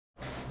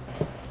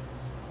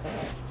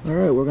All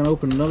right, we're gonna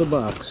open another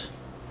box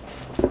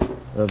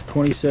of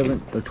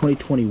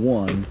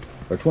 2021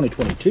 or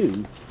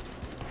 2022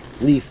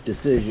 Leaf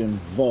Decision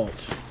Vault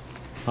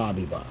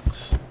Hobby Box.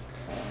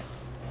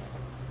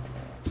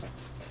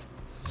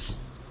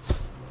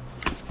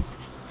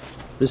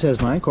 This has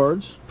 9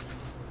 cards,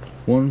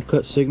 1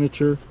 cut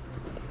signature.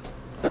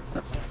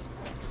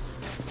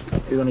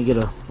 You're gonna get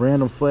a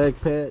random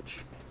flag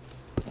patch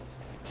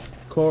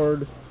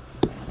card.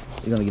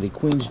 You're gonna get a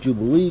Queen's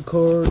Jubilee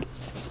card.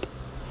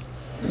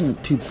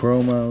 2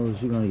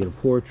 promos. You're gonna get a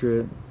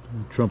portrait,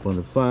 Trump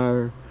under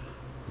fire,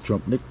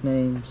 Trump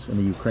nicknames, and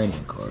a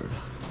Ukrainian card.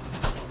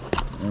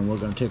 And we're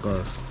gonna take our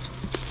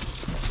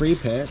free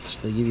packs.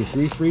 They give you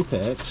 3 free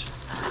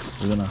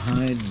packs. We're gonna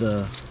hide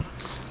the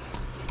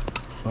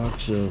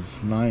box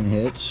of 9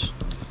 hits,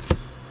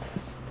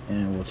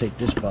 and we'll take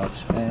this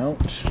box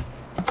out.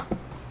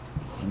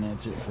 And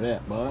that's it for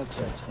that box.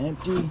 That's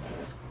empty.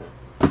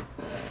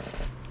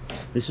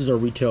 This is our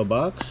retail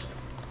box.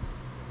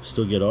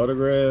 Still get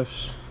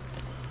autographs.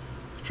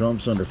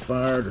 Trump's under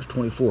fire. There's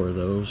 24 of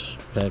those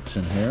packs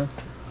in here.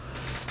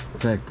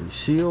 Factory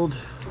sealed.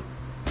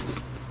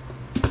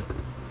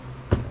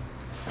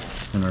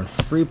 And our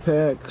free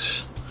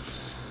packs.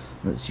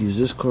 Let's use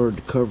this card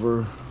to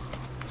cover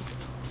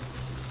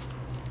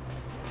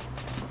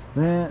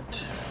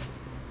that.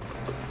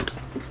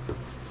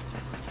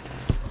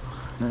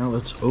 Now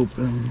let's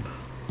open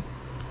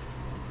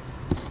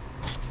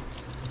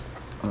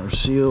our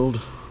sealed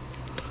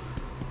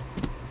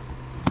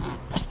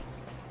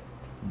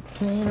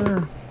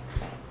container.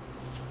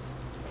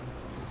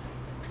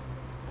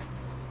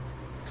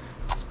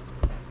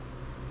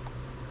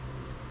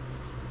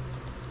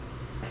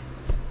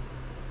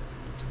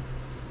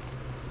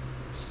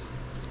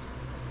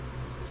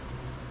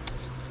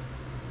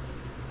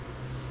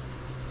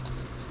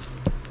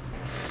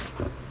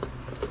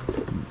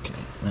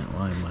 Okay, that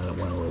line might have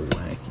went a little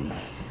wacky.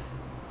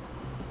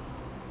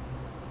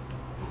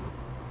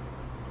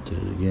 Did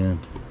it again.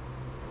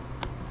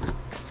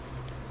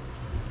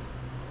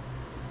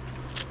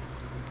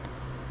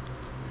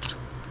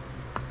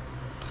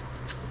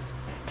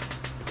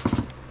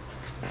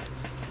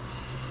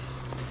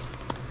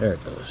 There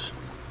it goes.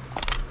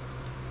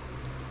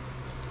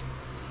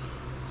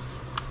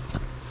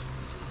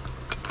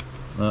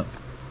 Oh,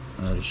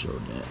 I already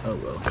showed that. Oh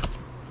well.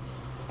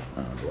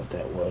 I don't know what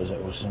that was.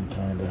 That was some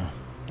kind of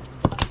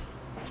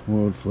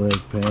world flag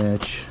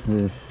patch.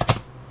 Ugh.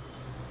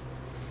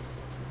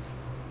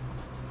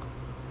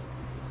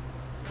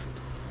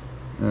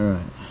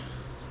 Alright.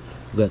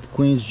 We got the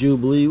Queen's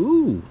Jubilee.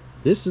 Ooh,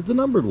 this is the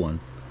numbered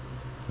one.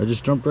 I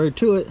just jumped right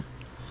to it.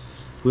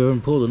 We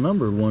haven't pulled a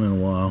numbered one in a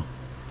while.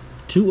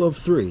 2 of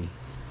 3.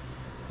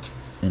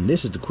 And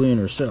this is the Queen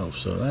herself,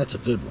 so that's a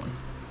good one.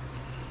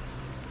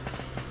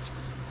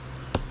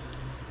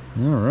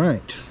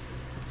 Alright.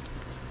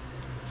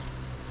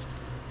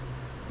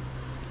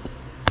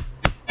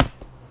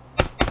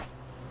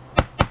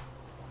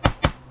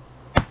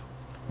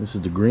 This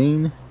is the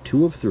green,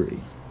 2 of 3.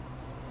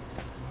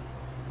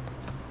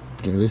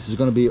 Okay, this is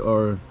going to be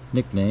our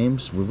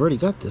nicknames. We've already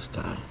got this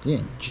guy.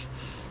 Damn.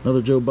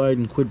 Another Joe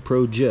Biden Quid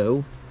Pro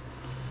Joe.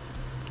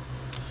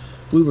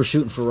 We were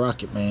shooting for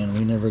Rocket Man.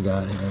 We never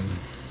got him.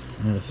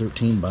 Out of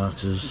 13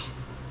 boxes.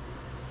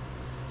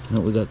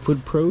 Now we got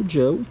Quid Pro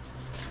Joe.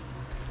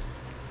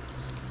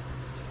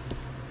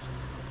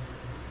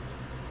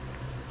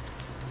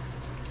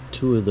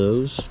 Two of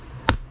those.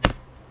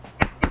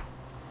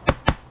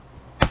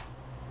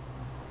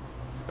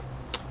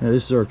 Now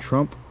this is our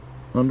Trump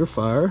under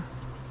fire.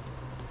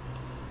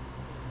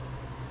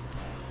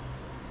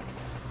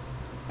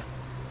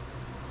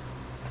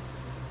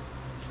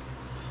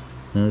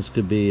 Now this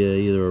could be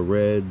either a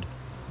red,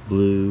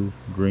 blue,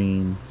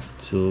 green,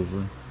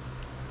 silver.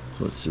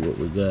 So let's see what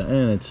we got.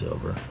 And it's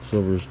silver.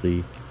 Silver's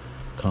the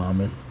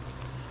common.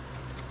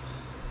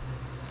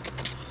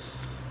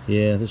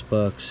 Yeah, this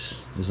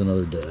box is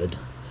another dud.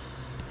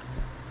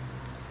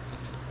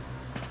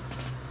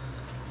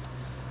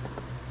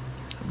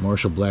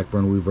 Marshall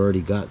Blackburn, we've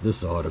already got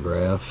this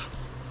autograph.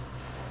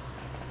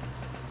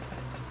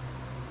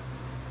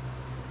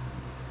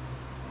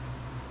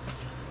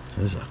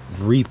 This is a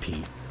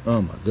repeat.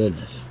 Oh my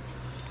goodness.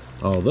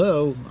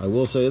 Although, I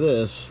will say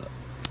this,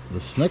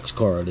 this next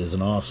card is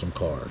an awesome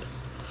card.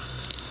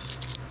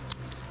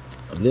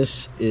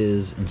 This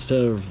is,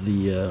 instead of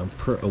the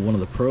one of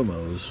the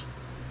promos,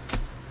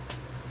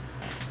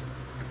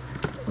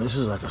 this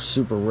is like a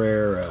super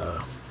rare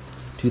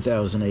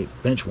 2008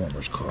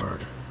 Benchwarmers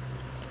card.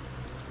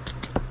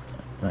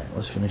 Alright,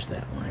 let's finish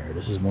that one here.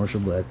 This is Marshall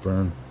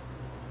Blackburn.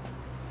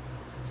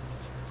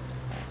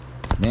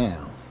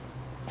 Now,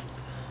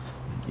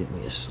 get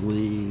me a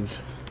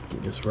sleeve.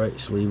 Get this right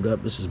sleeved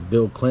up. This is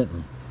Bill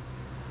Clinton.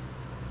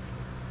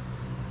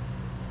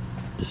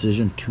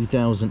 Decision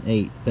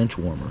 2008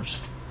 Benchwarmers.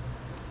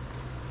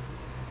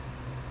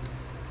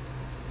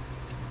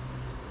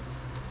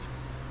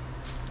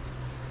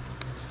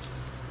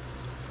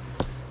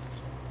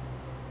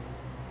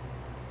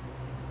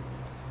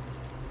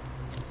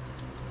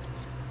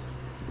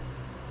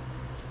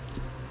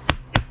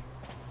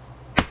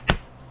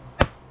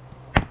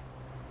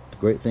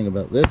 great thing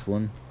about this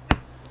one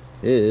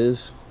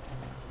is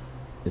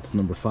it's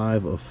number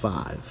 5 of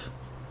 5.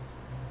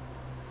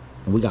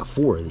 And we got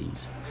 4 of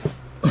these.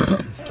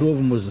 2 of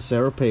them was the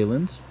Sarah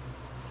Palins.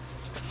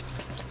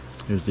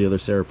 Here's the other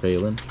Sarah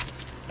Palin.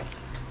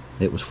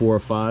 It was 4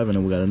 of 5, and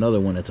then we got another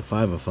one that's a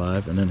 5 of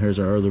 5, and then here's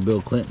our other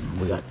Bill Clinton.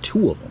 We got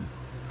 2 of them.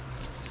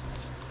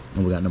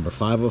 And we got number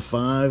 5 of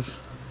 5.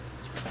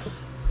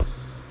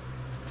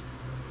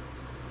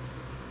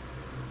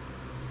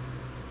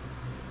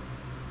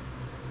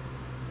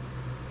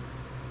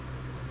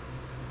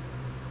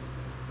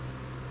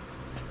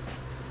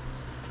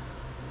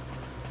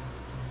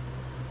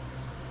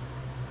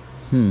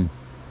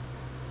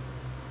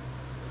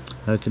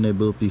 How can they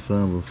both be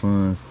 5 of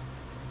 5?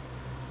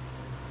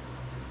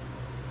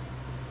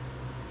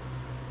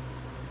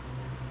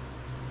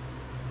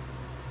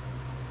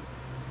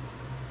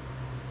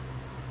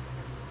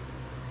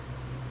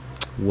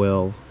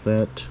 Well,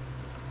 that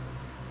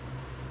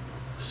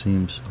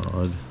seems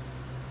odd.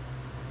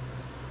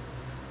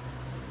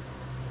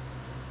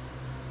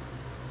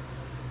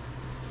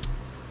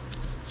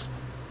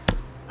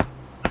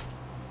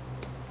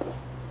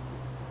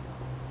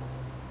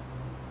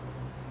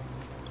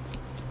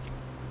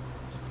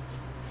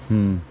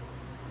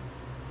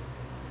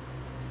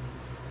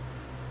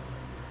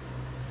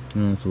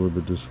 That's a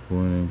little bit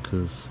disappointing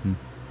because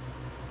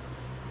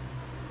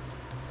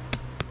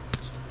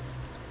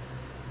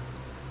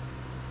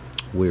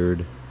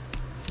weird.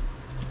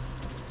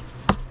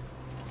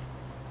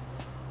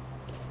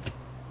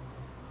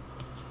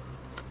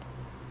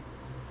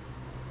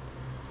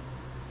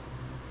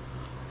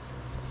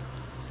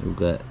 We've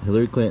got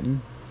Hillary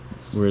Clinton.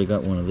 We already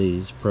got one of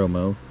these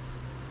promo.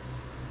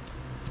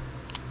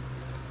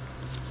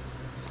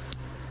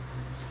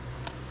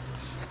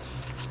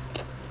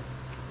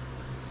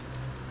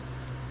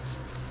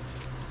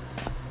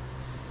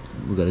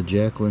 We got a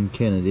Jacqueline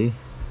Kennedy.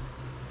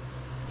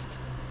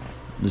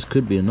 This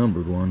could be a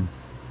numbered one.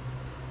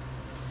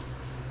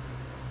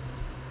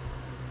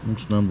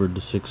 It's numbered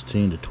to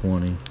 16 to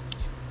 20.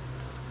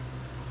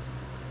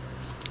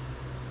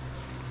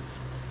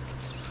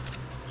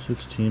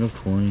 (16 of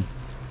 20).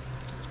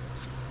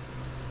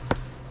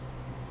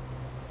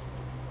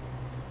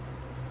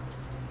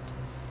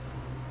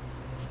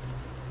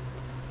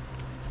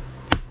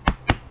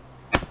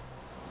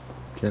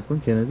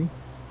 Jacqueline Kennedy.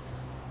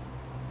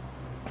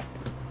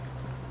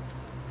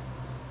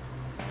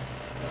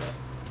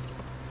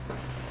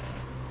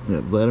 We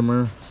got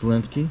Vladimir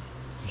Zelensky,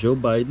 Joe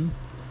Biden,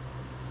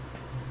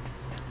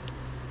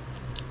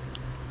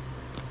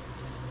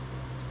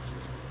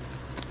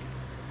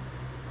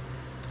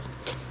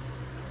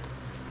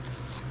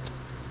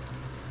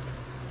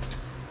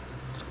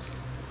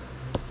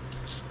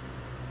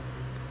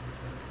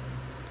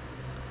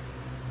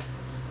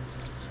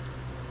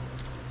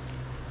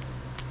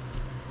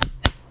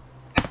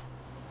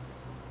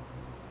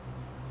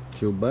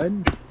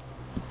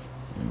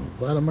 and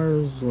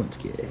Vladimir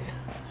Zelensky.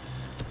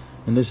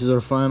 And this is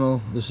our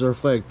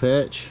flag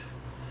patch.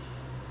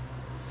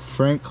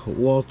 Frank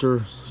Walter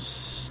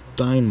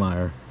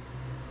Steinmeier,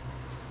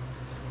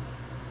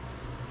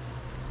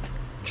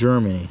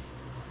 Germany.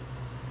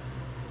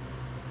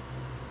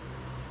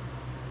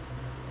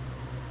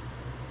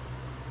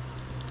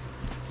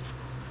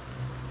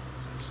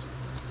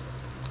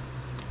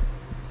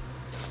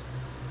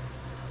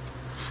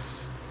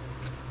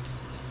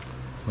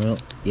 Well,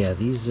 yeah,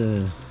 these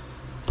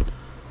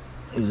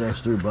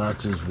X3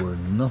 boxes were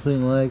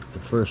nothing like the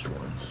first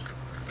ones.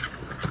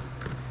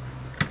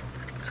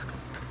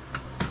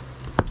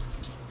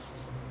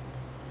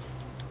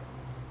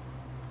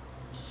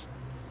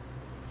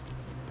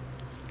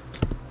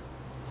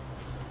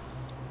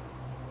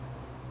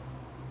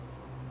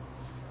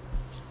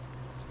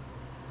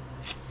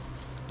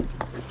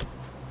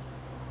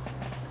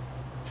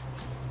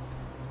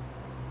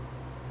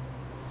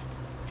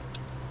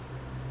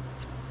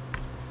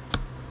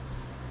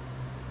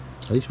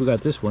 At least we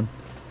got this one.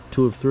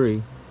 2 of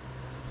 3.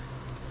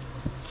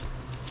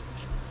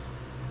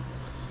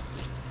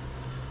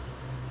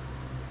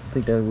 I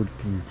think I would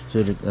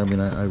consider, I mean,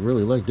 I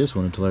really like this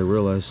one until I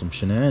realized some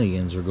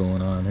shenanigans are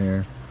going on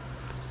here.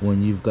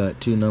 When you've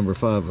got 2 number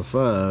 5 of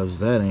 5s,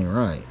 that ain't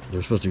right.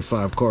 There's supposed to be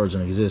 5 cards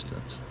in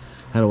existence.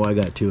 How do I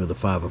got 2 of the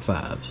 5 of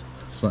 5s?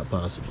 It's not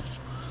possible.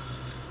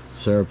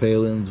 Sarah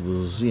Palin's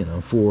was,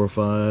 4 of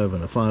 5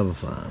 and a 5 of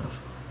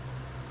 5.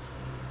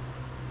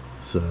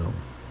 So,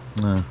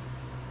 and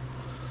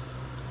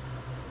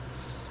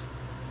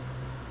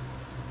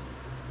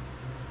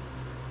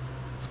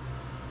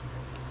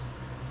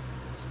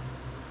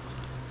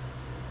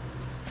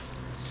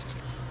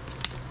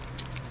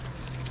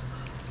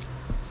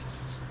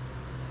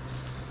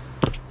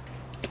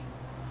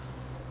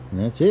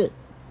that's it.